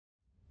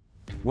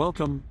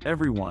Welcome,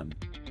 everyone.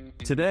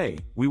 Today,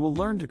 we will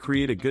learn to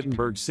create a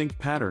Gutenberg sync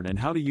pattern and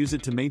how to use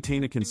it to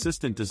maintain a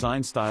consistent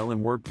design style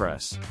in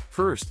WordPress.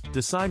 First,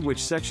 decide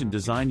which section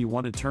design you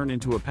want to turn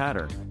into a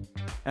pattern.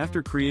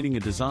 After creating a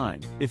design,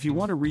 if you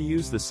want to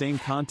reuse the same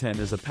content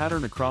as a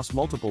pattern across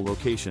multiple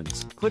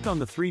locations, click on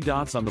the three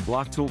dots on the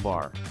block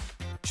toolbar.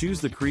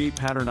 Choose the Create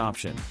Pattern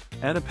option.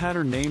 Add a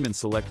pattern name and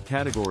select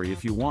category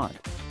if you want.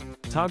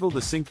 Toggle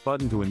the Sync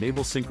button to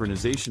enable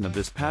synchronization of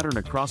this pattern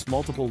across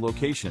multiple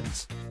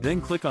locations. Then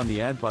click on the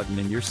Add button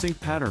and your sync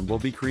pattern will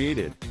be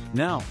created.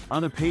 Now,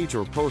 on a page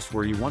or post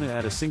where you want to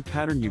add a sync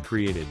pattern you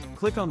created,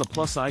 click on the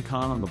plus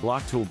icon on the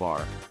block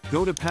toolbar.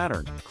 Go to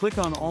Pattern, click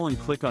on All and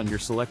click on your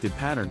selected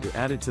pattern to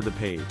add it to the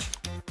page.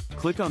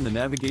 Click on the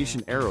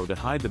navigation arrow to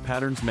hide the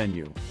Patterns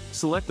menu.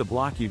 Select the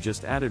block you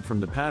just added from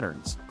the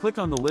patterns. Click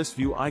on the list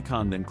view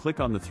icon, then click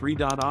on the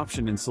three-dot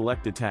option and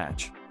select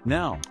Attach.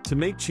 Now, to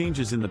make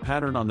changes in the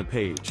pattern on the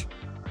page,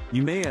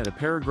 you may add a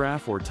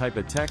paragraph or type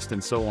a text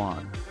and so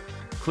on.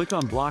 Click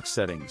on Block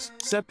Settings,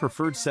 set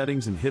Preferred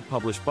Settings and hit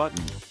Publish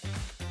button.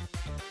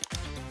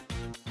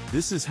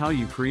 This is how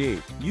you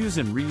create, use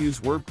and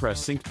reuse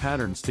WordPress synced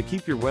patterns to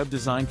keep your web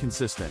design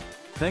consistent.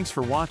 Thanks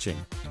for watching.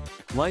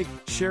 Like,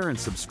 share and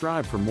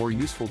subscribe for more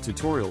useful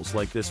tutorials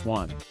like this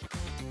one.